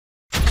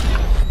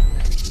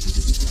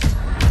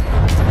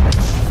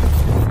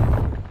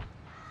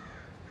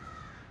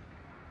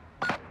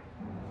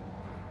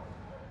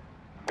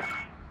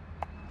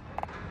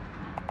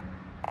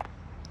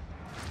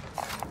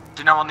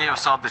know, on the other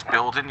side of this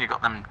building, you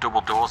got them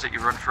double doors that you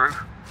run through,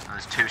 and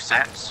there's two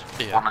sets,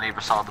 one on either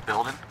side of the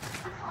building.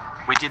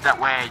 We did that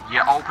where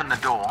you open the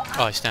door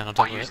by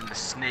using the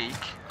sneak.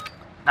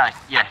 No,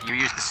 yeah, you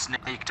use the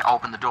sneak to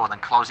open the door, then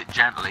close it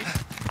gently.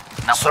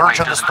 Search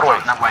and destroy.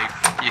 That way,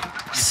 you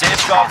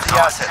safeguard the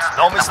assets.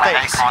 No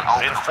mistakes.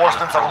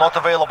 Reinforcements are not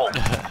available.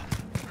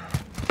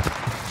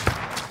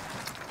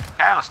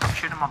 Okay, let's stop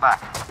shooting my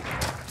back.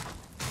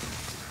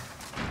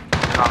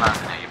 Go alone,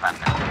 near your van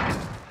now.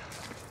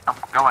 No,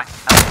 go away.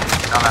 No,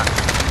 go alone.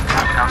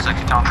 No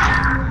sexy time.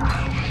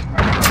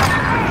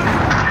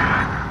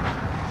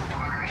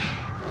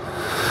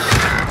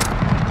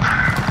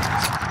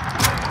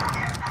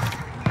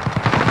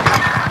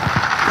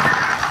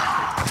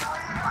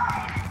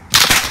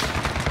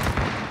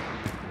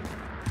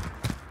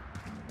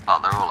 Oh,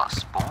 they're all at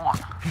spawn.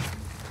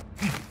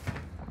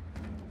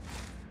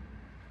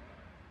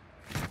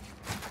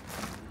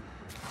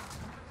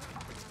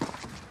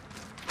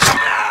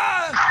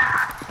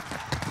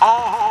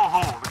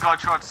 Oh, the guy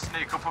tried to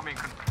sneak up on me.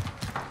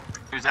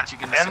 He was actually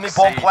going to enemy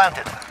bomb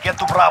planted. Get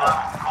to Bravo.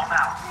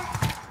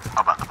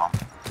 How about the bomb?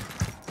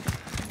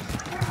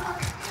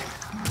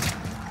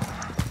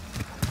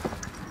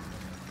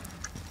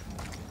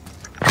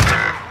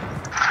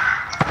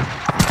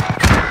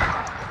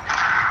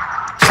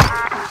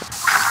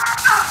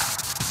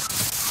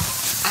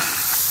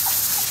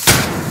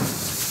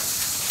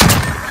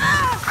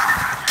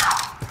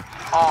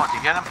 Oh, did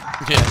you get him?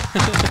 Yeah.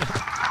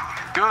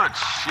 Good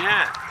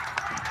shit.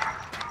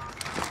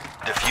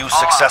 Defuse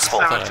successful.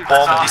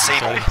 Bomb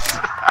disabled.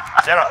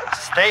 Sarah,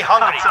 stay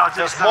hungry.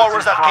 There's more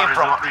where that came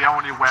from. The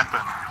only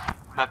weapon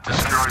that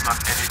destroys on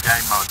any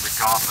game mode,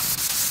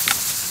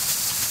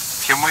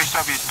 regardless. Can we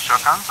stop using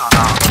shotguns or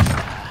no?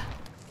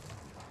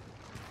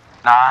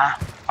 Nah.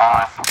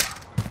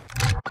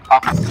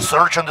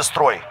 Search and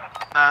destroy.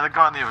 The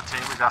guy on the other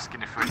team was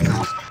asking if we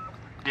could.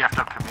 You have to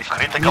have permission.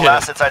 Critical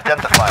assets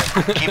identified.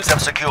 Keep them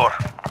secure.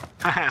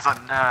 It's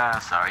like, no,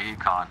 sorry, you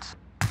can't.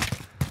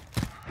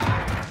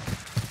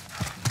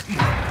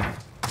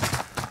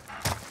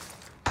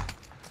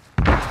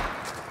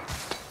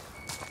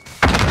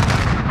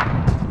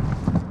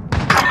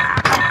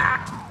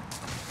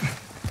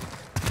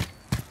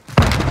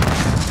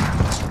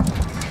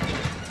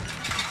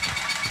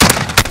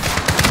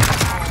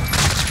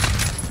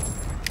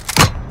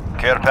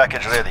 Care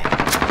package ready.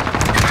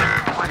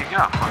 Where'd he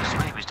go? Oh,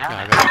 he was down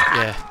there.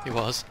 Yeah, he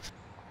was.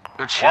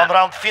 Good shit. One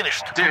round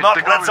finished. Dude, do not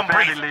the guy let them was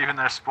barely breathe. leaving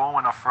their spawn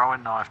when I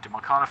throwing knifed him. I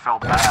kind of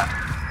felt bad.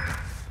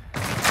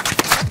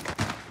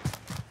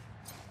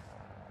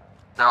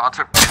 So I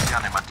took pity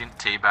on him. I didn't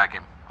teabag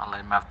him. I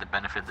let him have the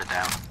benefit of the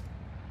doubt.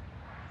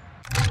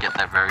 Get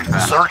there very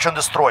fast. Search and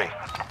destroy.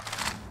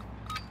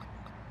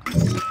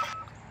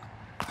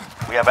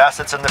 We have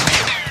assets in the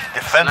field.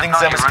 Defending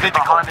them is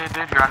critical. Behind you,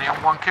 dude. You're only on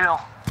one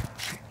kill.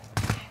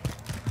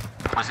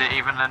 Was it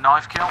even a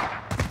knife kill?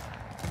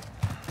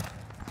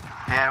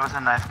 Yeah, it was a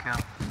knife kill.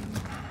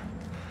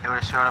 It would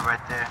have showed up right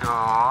there.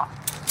 Sure.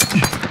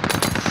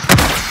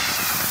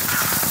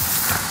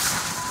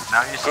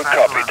 Now you Good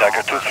copy,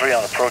 Tiger 2-3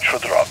 on approach for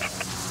drop.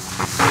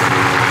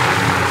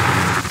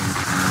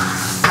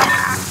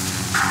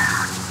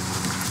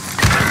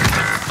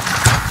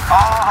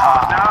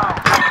 Oh, no!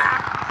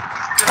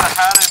 Should have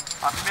had him.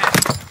 I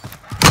missed.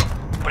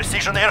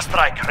 Precision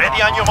airstrike.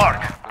 Ready on your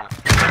mark.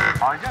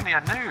 Oh, he's only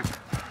a noob.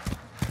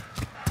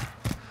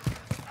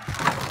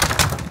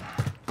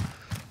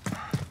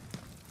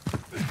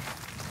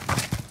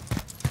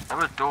 There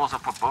were doors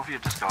up above you,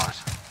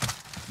 disguise.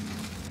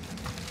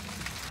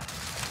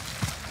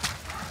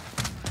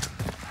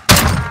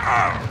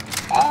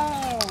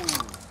 Oh!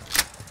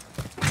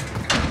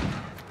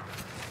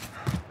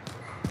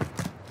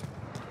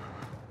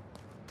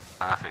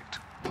 Perfect.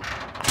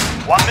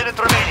 1 minute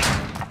remaining.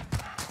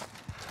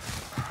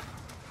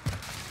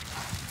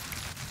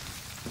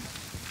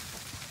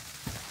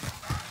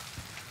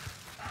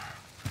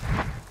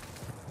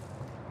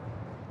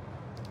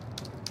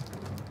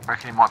 I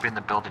reckon he might be in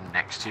the building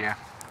next to you.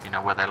 You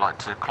know, where they like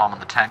to climb on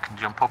the tank and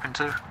jump up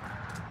into?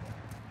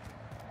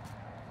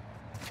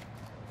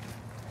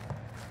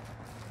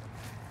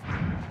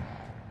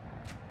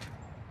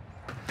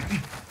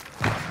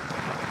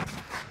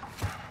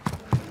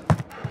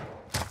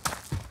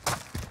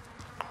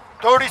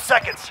 "30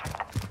 seconds.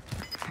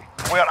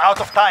 We are out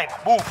of time.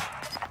 Move.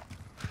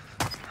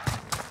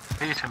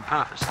 Peter and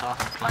Perfect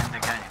started playing the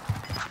game.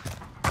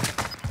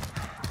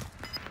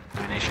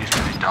 Doing issues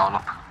with his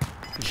dial-up.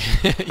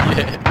 Yeah.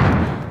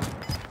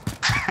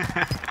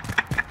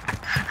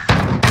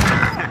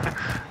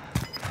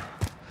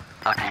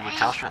 Lucky with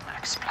Telstra, that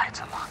explains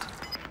a lot.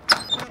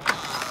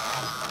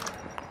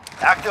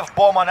 Active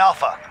bomb on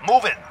Alpha.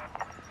 Move it.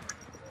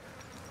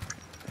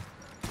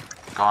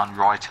 Gone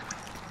right.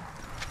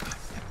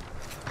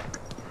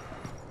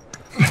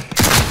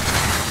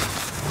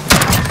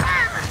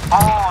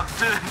 Oh,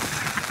 dude!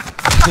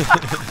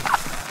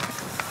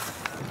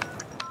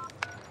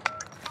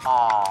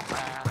 Oh,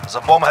 man. The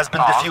bomb has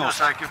been I was defused. gonna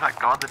say, give that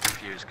guy the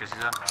defuse, because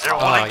he's a... They're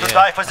willing to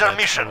die for their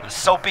mission.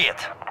 So be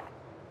it.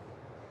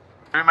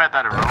 We made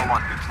that a rule,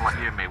 like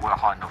you and me, we're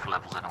high enough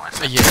levels anyway.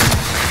 So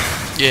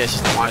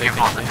Yes. We'll give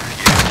like the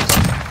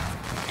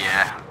diffusers.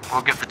 Yeah,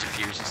 we'll give the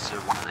diffusers to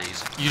one of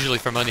these. Usually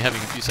from only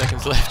having a few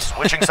seconds left.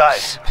 Switching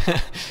sides.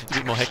 A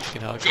bit more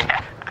hectic and hardcore.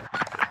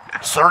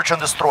 Yeah. Search and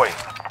destroy.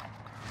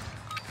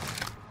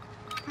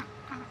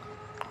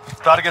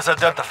 Targets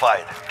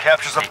identified.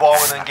 Captures a bomb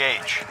and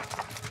engage.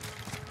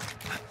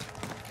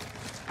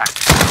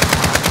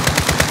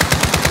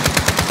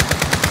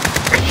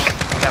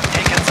 We have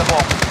taken the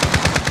bomb.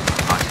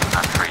 Nice,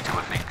 that 3 to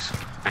a things.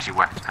 Especially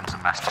weapons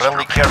and mass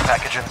Friendly care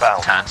package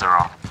inbound. Turns are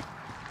off.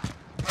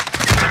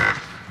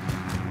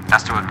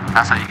 That's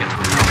how you get to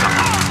a kill.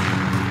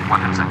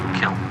 Weapons that can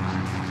kill.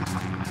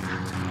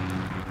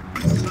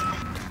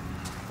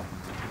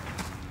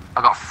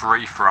 I got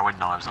 3 throwing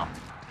knives on.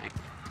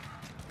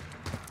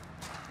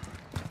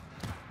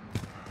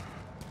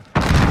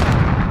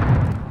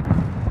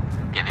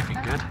 Get anything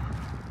good?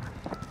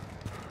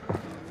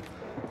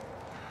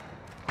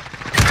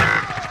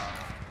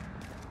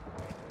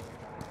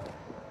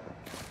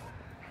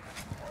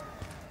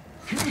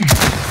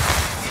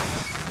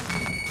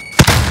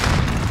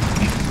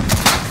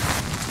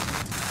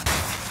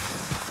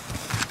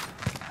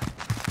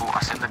 Oh,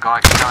 I seen the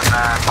guy going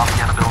on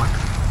the other building.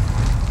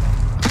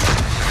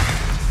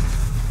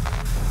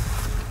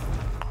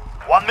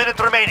 1 minute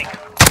remaining.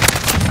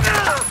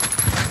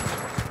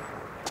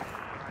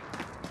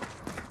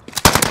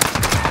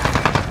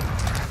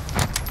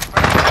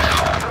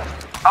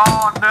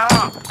 Oh no!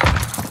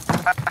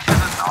 I should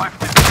have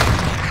knifed him.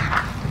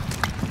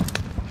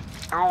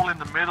 They're all in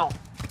the middle.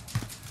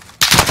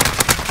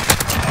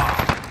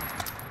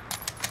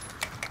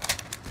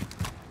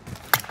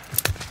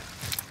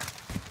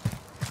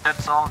 Dead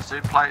silence,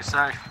 dude. Play it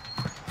safe.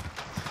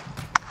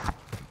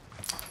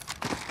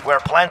 We're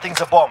planting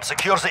the bomb.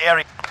 Secure the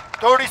area.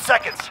 30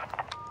 seconds.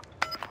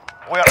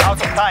 We are out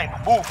of time.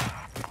 Move.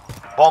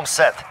 Bomb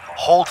set.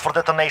 Hold for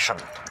detonation.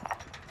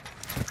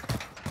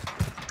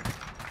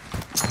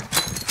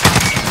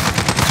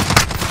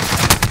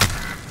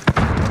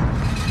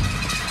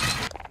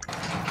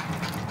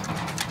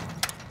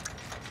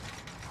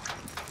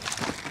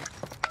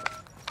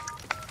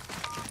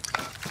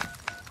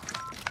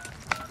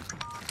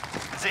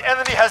 The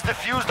enemy has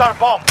defused our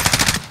bomb.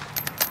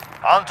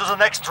 On to the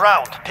next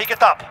round. Pick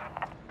it up.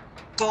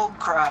 Bull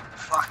crap,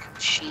 fucking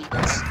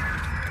sheets.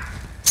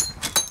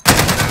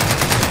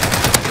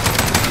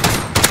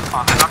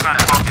 Oh, they're not going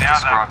to fuck me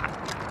out now.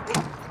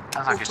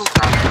 Sounds like it's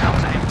struggling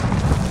LT.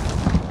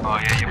 Oh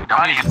yeah, you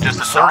don't even just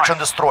a Search knife. and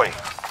destroy.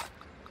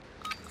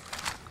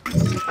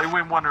 They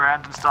win one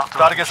round and start talking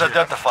Targets shit.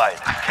 identified.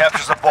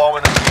 Captures a bomb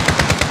in the...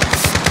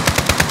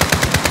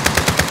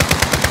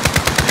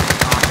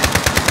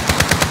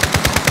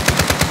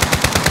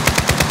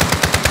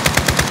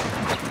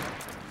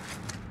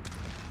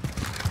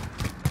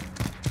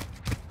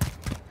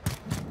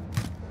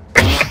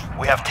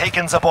 We have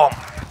taken the bomb.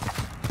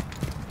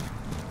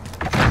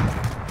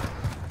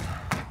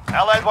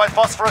 Allied white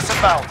phosphorus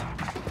inbound.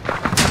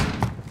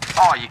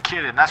 Oh, you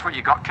kidding? That's what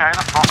you got,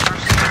 Kayla?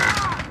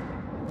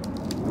 Phosphorus?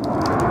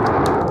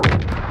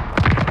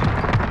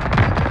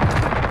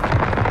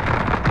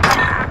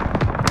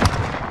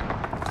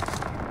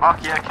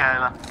 Fuck yeah,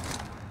 Kayla.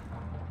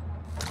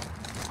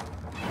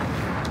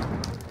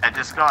 Hey,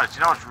 Disguise,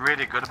 you know what's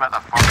really good about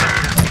that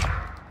phosphorus?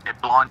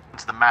 It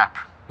blinds the map.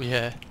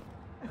 Yeah.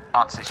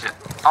 Can't see shit.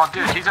 Oh,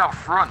 dude, he's out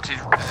front. He's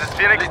This is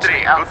Phoenix 3.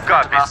 literally out Good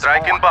front copy. of our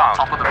Strike spawn, inbound.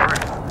 Top of the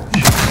roof.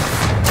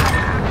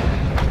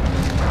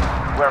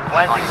 We're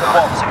planting the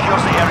bomb. Secure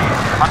the area.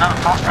 I know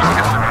the phosphorus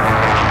killed him.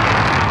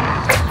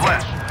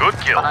 Flash. Good I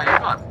kill. know you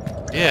got.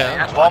 Yeah.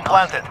 that's Bomb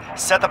quite nice. planted.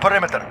 Set the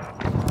perimeter.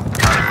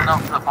 No,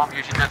 for the bomb,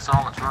 use your dead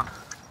silence, run.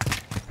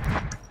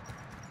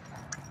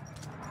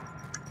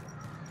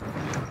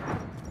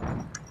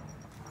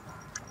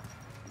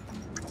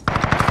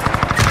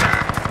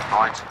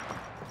 Right.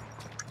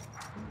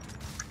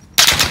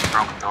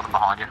 Broken building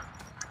behind you.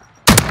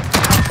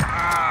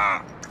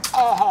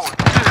 Oh,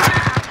 dude!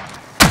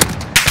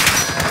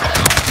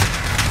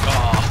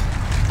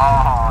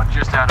 Oh,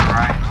 just out of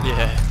range.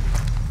 Yeah.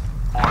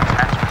 More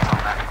attachments on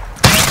that.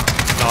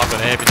 No, I've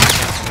got everything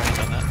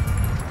on that.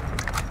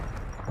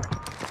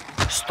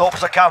 Stop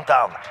the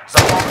countdown. The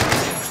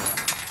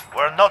bomb...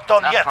 We're not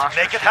done That yet. phosphorus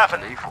Make it shit's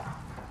happen. lethal.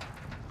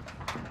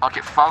 Like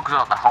it fogs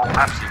up the whole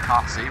map so you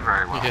can't see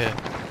very well. Yeah.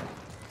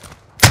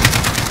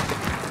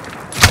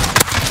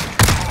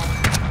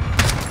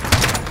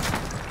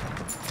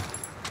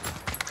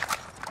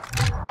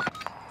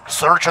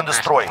 Search and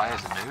destroy.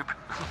 Player's a noob.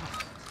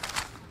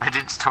 I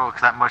didn't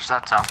talk that much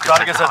that time.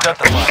 Targets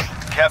identified.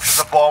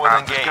 Capture the bomb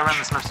and Just go around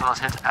engage. the Smiths while I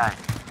hit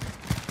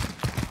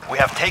A. We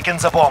have taken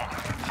the bomb.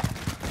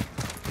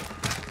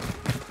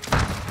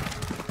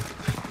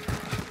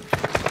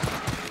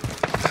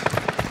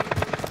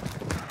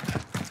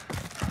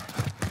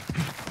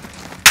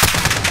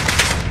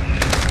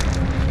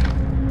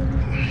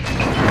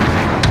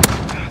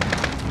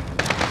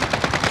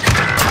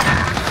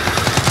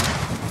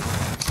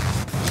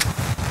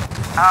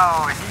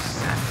 Oh, he's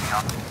setting me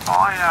on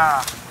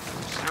fire.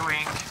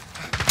 Slewing.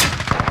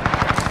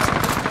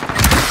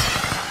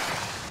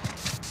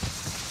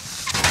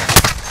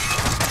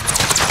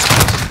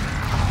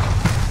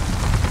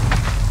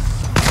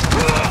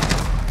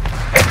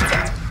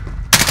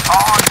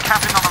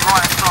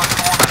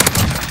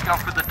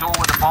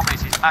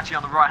 Apache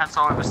on the right hand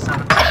side with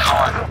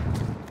 7.5.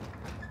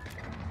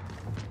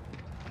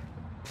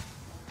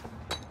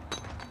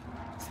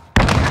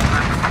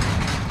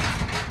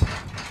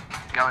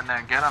 Go in there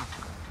and get him.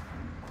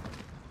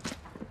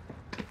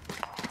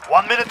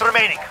 1 minute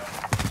remaining.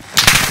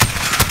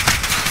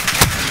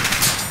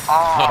 Oh,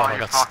 I you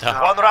got fucked stuck.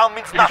 up. 1 round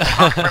means nothing.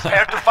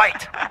 Prepare to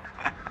fight.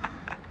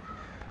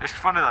 It's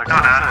funny though,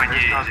 Don't ask when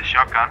these you guys, use a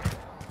shotgun. two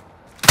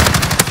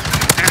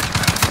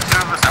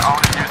of us are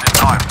only using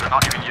knife, they're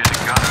not even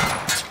using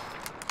guns.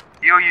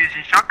 You're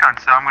using shotgun,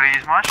 so I'm gonna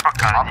use my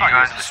shotgun. I'm You not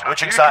guys using the shotgun.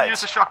 Switching You sides. can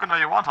use the shotgun all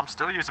you want, I'm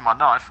still using my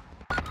knife.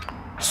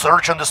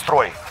 Search and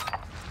destroy.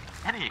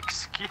 Any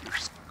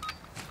excuse.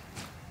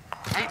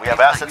 We have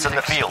assets in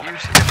the field.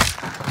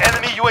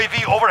 Enemy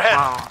UAV overhead.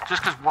 Well,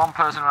 just because one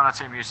person on our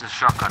team uses a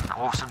shotgun,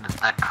 all of a sudden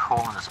they're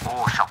calling us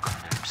all shotgun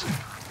noobs.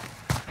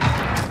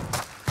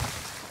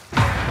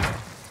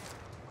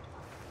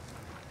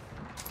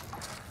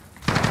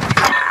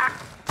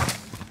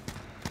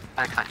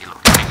 I like that you look.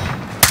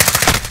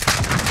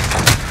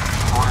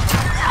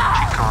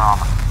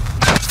 Chikorama.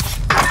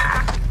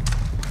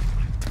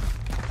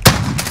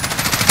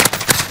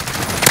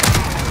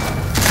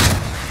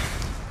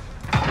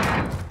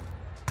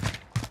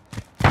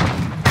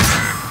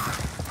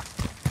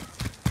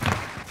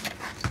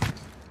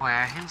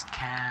 Where he's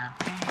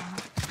camping.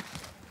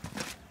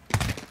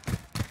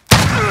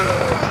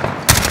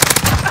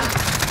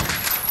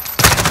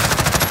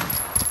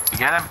 You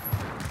get him?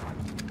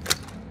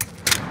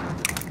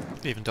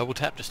 Even double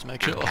tap just to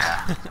make sure.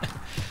 Yeah.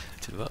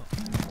 Too well.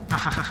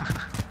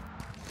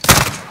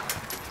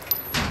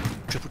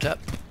 Triple tap.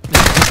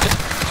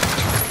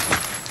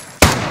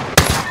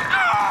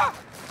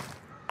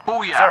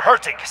 Oh They're yeah.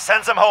 hurting.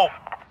 Send them home.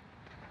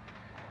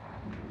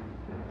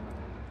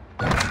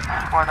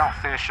 Why don't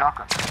fear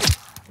shotgun?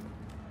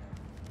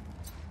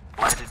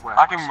 Bladed weapons.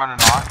 I can run a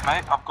knife,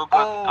 mate. I've got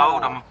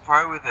gold. I'm a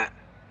pro with it.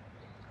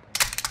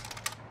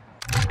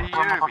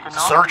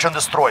 Search and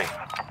destroy.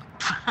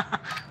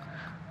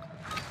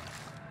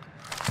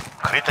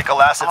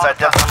 Critical assets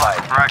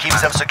identified. Keep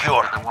them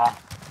secure. They won't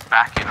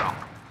back it up.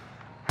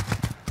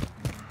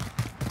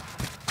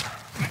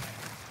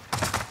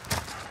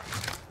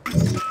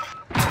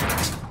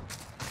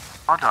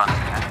 I don't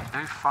know.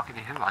 Who fucking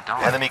who? I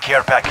don't. Enemy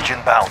care package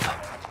inbound.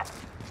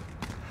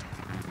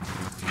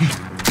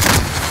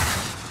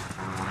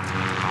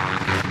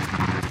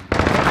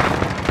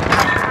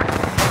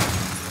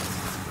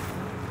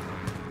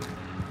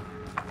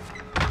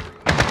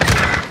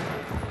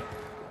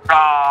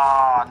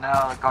 Ah,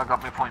 no, the guy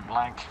got me point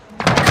blank.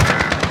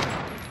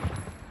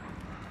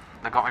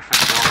 They got me for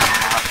the building on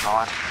the left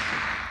side.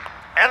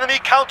 Enemy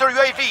counter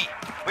UAV.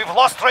 We've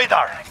lost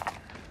radar.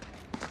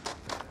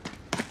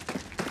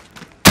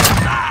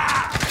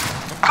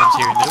 Comes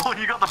here in the Oh,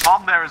 you got the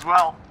bomb there as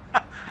well.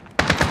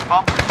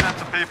 Bomb sent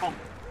to people.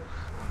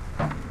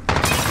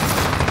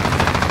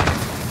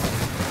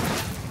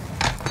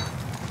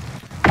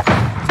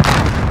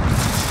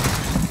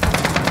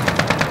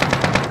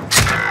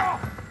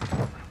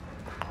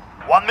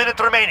 One minute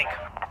remaining.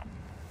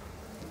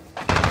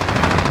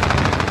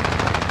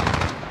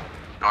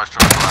 Guys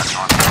trying to flash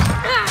on.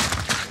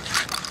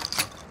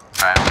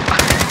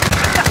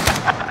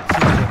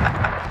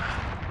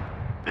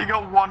 He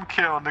got one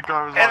kill and the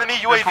guy was Enemy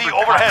like, UAV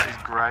overhead. He's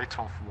great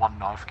off one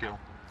knife kill.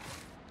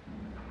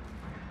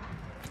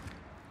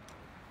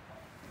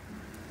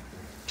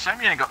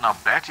 Shame you ain't got no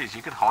betties,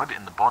 you could hide it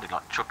in the body,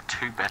 like chuck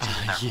 2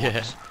 betties in there. Yeah.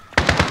 Once.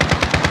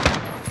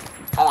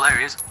 Oh, there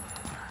he is.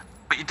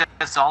 Put your dead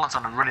silence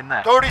on and run in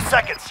there. 30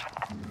 seconds.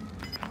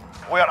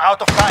 We are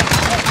out of time.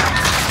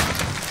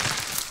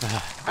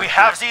 We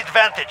have the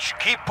advantage.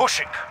 Keep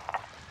pushing.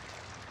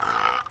 A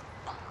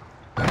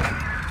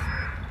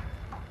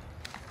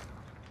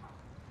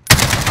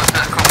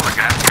couple of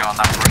games ago on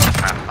that bridge, I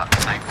found that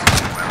same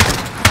thing where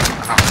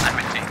I got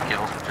 17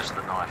 kills with just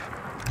the knife.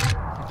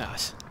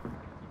 Nice.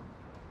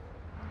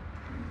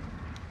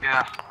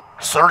 Yeah.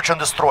 Search and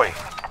destroy.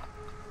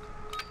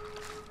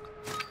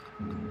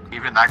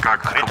 Even that guy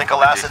got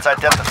Critical assets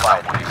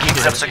identified. Keep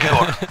them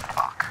secure.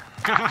 Fuck.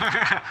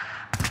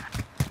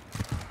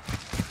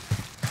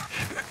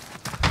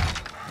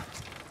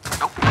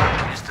 Nope,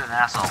 just an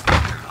asshole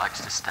who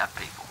likes to stab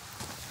people.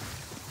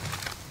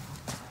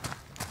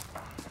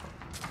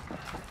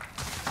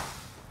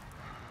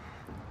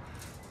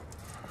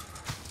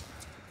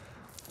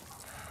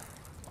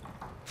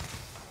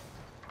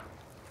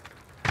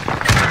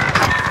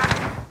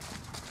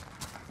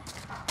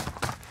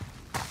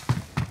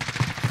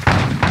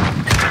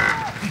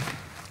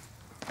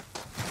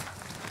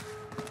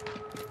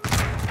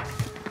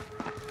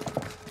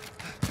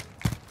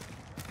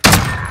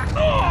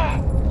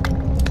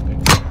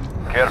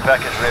 Care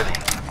package ready.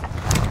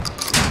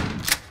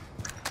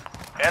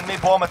 Enemy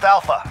bomb at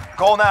Alpha.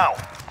 Go now.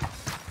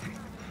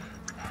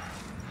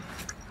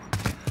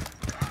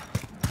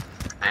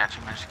 They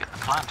actually managed to get the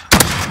plant.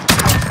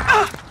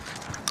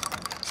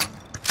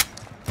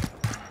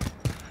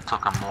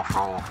 Took them more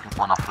for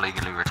one off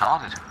legally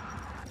retarded.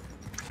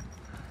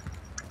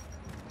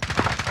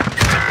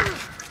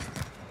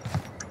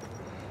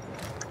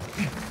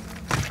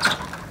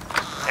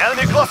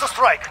 Enemy cluster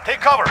strike.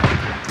 Take cover.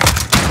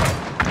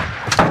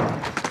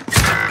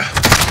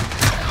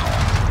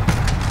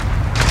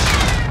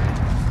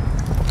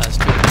 That's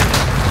good.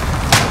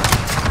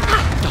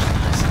 Oh,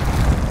 nice.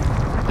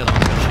 Still on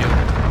the shield.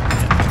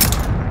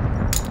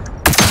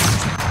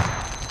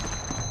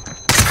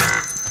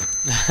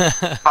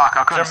 Fuck,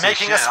 I couldn't They're see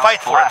making shit. us I was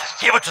fight for it.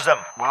 flashed. Give it to them.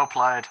 Well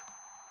played.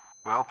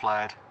 Well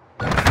played.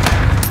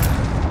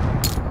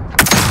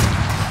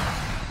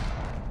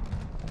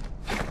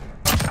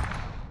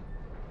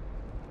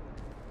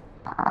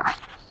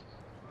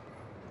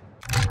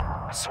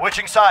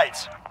 Switching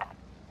sides.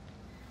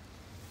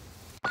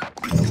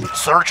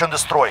 Search and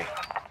destroy.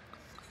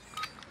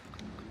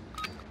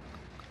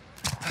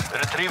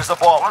 Retrieve the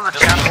bomb. One of the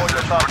champions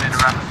is running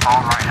around the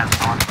far right hand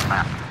side of the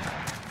map.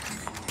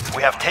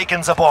 We have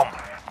taken the bomb.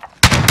 What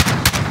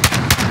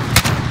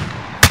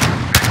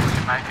are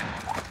you making?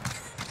 What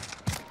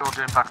you all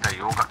doing back there?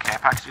 You all got care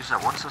packages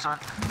at once or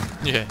something?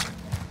 Yeah.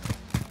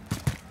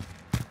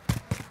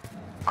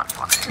 Quite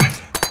funny.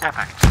 Care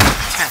package.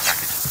 Care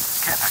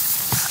package. Care package.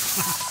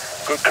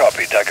 Good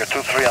copy. Dagger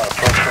 2-3 on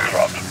approach for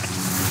drop.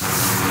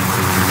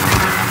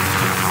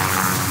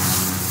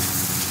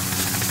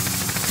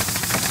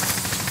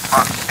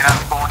 Fuck, get out of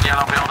the spawn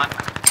yellow building.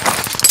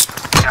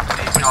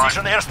 Japanese guy.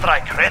 Precision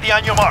airstrike. Ready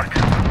on your mark.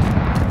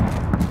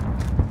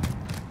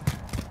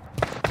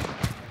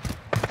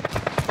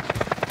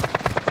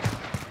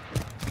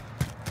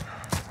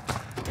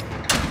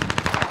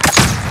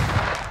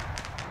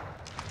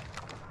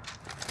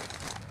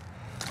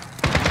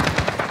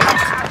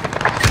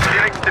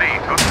 Direct 3,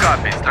 good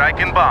copy. Strike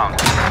inbound.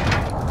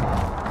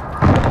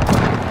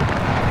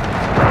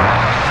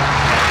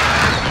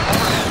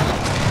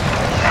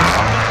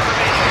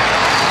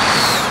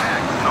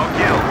 No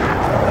kill.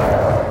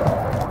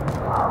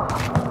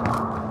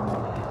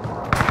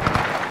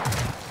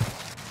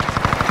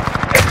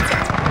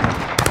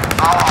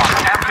 Oh,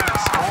 camping and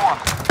spawn.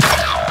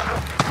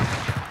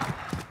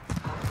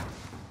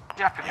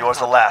 Japanese You are the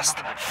guy. last.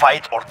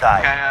 Fight or die.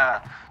 Okay,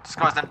 just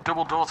guys, them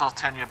double doors I was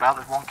telling you about,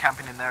 there's one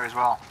camping in there as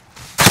well.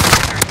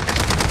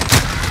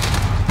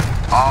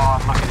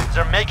 Oh, look at it.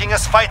 They're making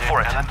us fight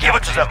for it. And then Give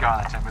it to them.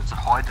 Japanese guy that's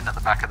hiding at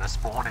the back of the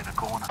spawn in a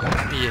corner.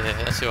 Yeah,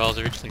 that's who I was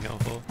originally going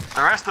for.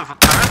 The rest of them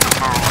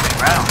are all running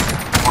around,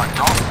 like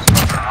dogs.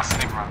 I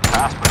seen him run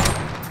past, but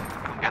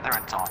couldn't get there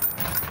in time.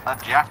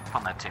 That Jack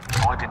on that team was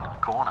hiding in the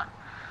corner.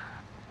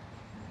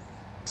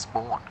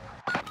 Spawn.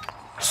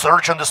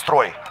 Search and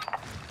destroy.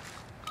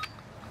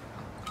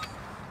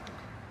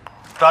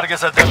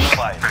 Targets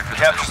identified.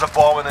 Capture the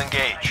bomb and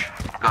engage.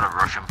 Gotta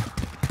rush him.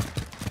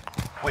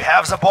 We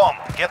have the bomb.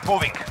 Get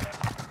moving.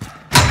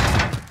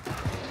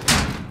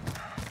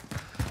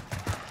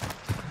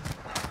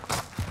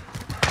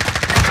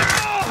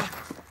 Oh,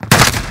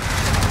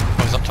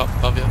 he's up top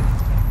above you.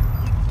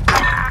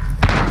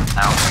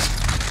 Now.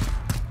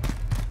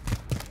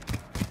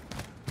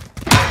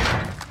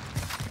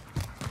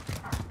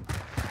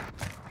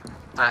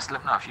 Did I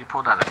slip now? If you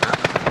pulled out a gun.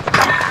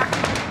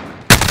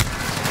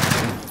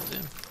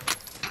 Damn.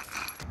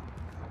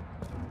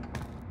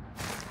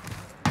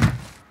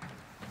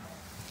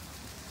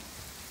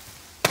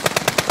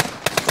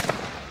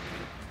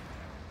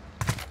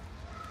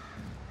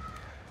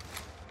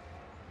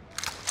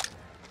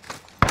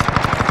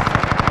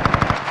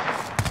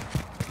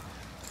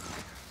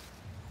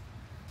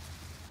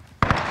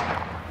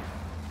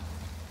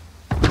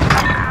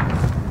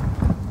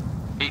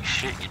 Eat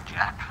shit, you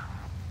Jack.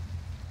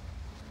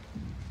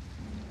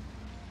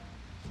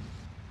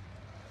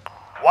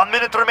 One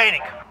minute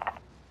remaining.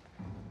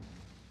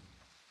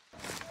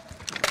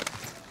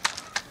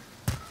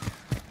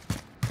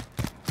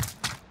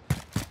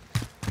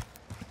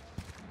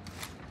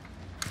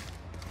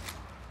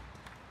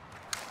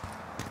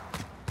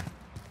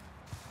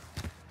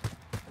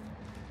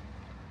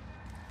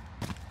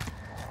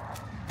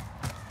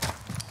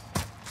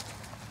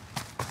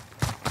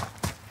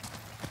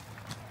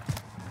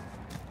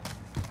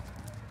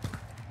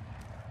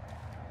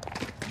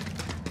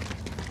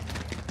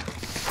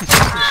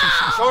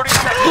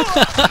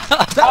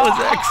 That was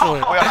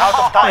excellent. We are out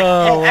of time.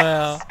 Oh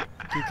wow.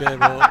 Good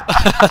game, all.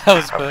 That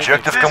was perfect.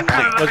 Objective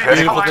complete. That's the This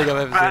beautiful is thing I've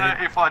ever better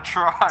seen. if I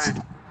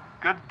tried.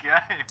 Good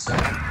game.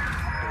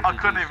 I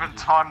couldn't even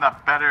time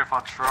that better if I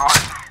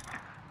tried.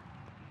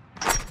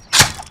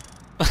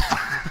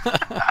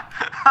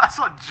 That's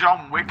like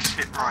John Wick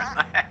shit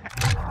right there.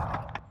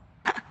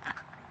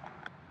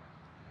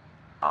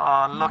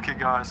 Oh, unlucky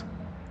guys.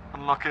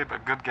 Unlucky,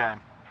 but good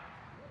game.